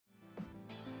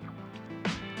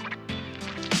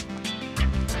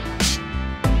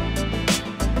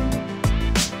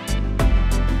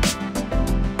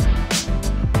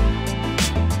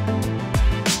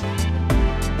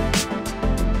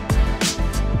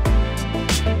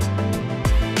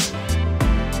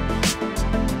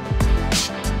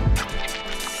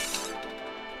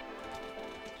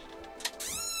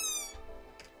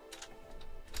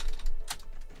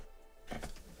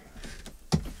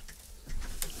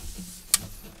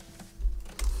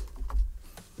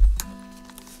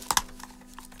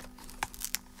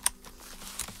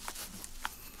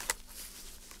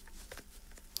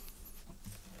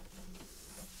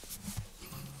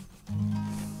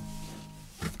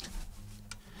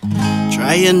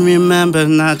Try and remember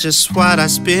not just what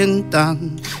has been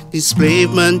done.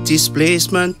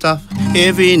 Displacement of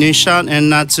every nation, and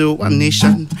not to one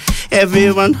nation.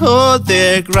 Everyone hold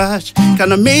their grudge.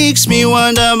 Kinda makes me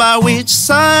wonder by which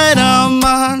side I'm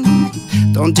on.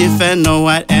 Don't defend no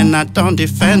white and I don't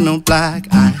defend no black.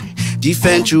 I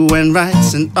defend human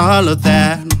rights and all of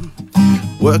that.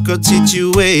 Work out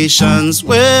situations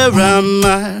where I'm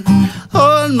at.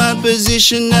 Hold my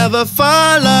position, never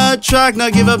follow track,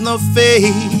 not give up no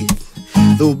faith.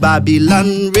 Though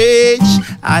Babylon rage,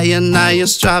 I am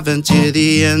striving till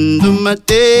the end of my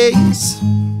days.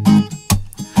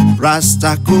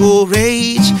 Rasta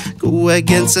courage, go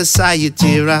against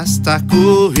society, Rasta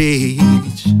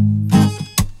courage.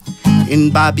 In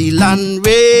Babylon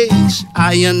rage,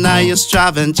 I am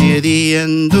striving till the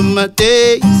end of my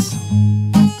days.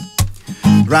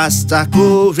 Rasta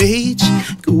courage,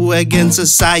 go against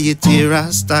society,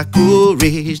 Rasta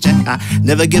courage. I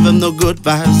never give them no good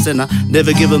vibes and I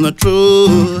never give them the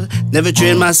truth. Never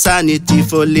train my sanity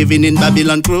for living in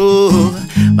Babylon crew.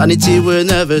 Vanity will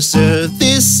never serve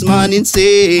this man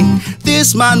insane.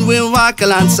 This man will walk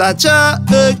along such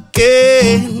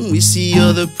again. We see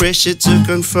all the pressure to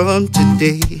conform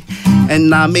today,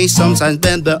 and I may sometimes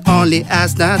bend but only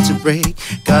ask not to break.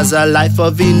 Cause a life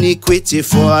of iniquity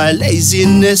for a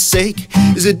laziness sake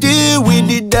is a deal with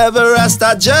the devil.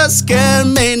 Rasta just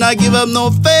can't make, not give up no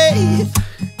faith.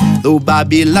 Though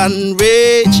Babylon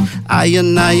rage, I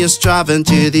am striving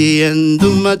till the end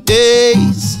of my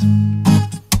days.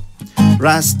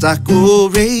 Rasta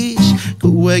courage,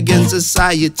 go against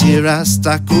society,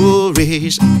 Rasta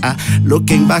courage.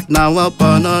 Looking back now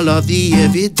upon all of the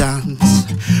evidence,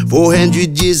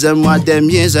 400 years and what them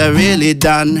years are really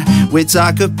done. We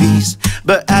talk of peace,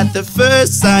 but at the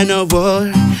first sign of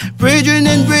war, brethren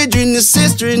and brethren, is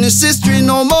history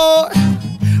no more.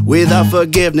 Without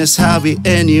forgiveness, how we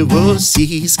any will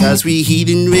cease. Cause we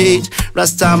heathen rage,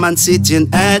 Rasta man sitting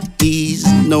at ease.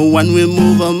 No one will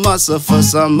move a muscle for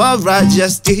some of our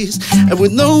justice. And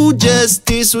with no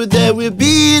justice, there will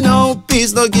be no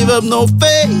peace. No give up no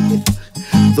faith.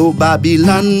 Though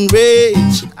Babylon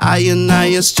rage, I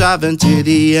am striving till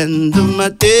the end of my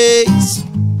days.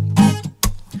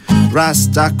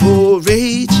 Rasta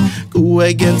courage, go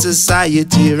against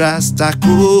society, Rasta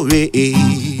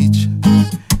courage.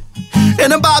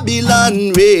 In a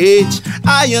Babylon rage,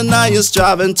 I am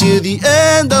striving till the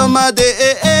end of my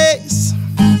days.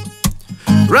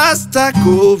 Rasta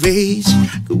courage,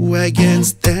 go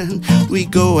against them, we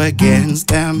go against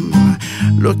them.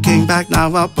 Looking back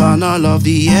now upon all of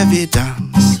the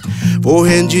evidence,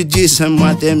 400 years and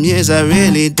what them years are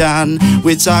really done.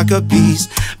 We talk of peace,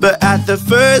 but at the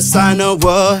first sign of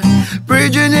war,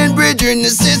 brethren and brethren,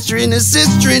 is history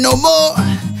no more.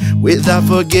 Without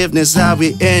forgiveness, how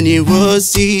we any will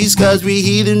cease. Cause we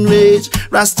heathen rage,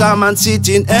 Rasta man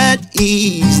sitting at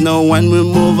ease. No one will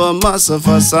move a muscle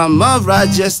for some of our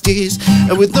justice.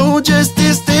 And with no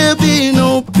justice, there'll be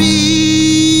no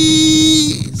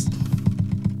peace.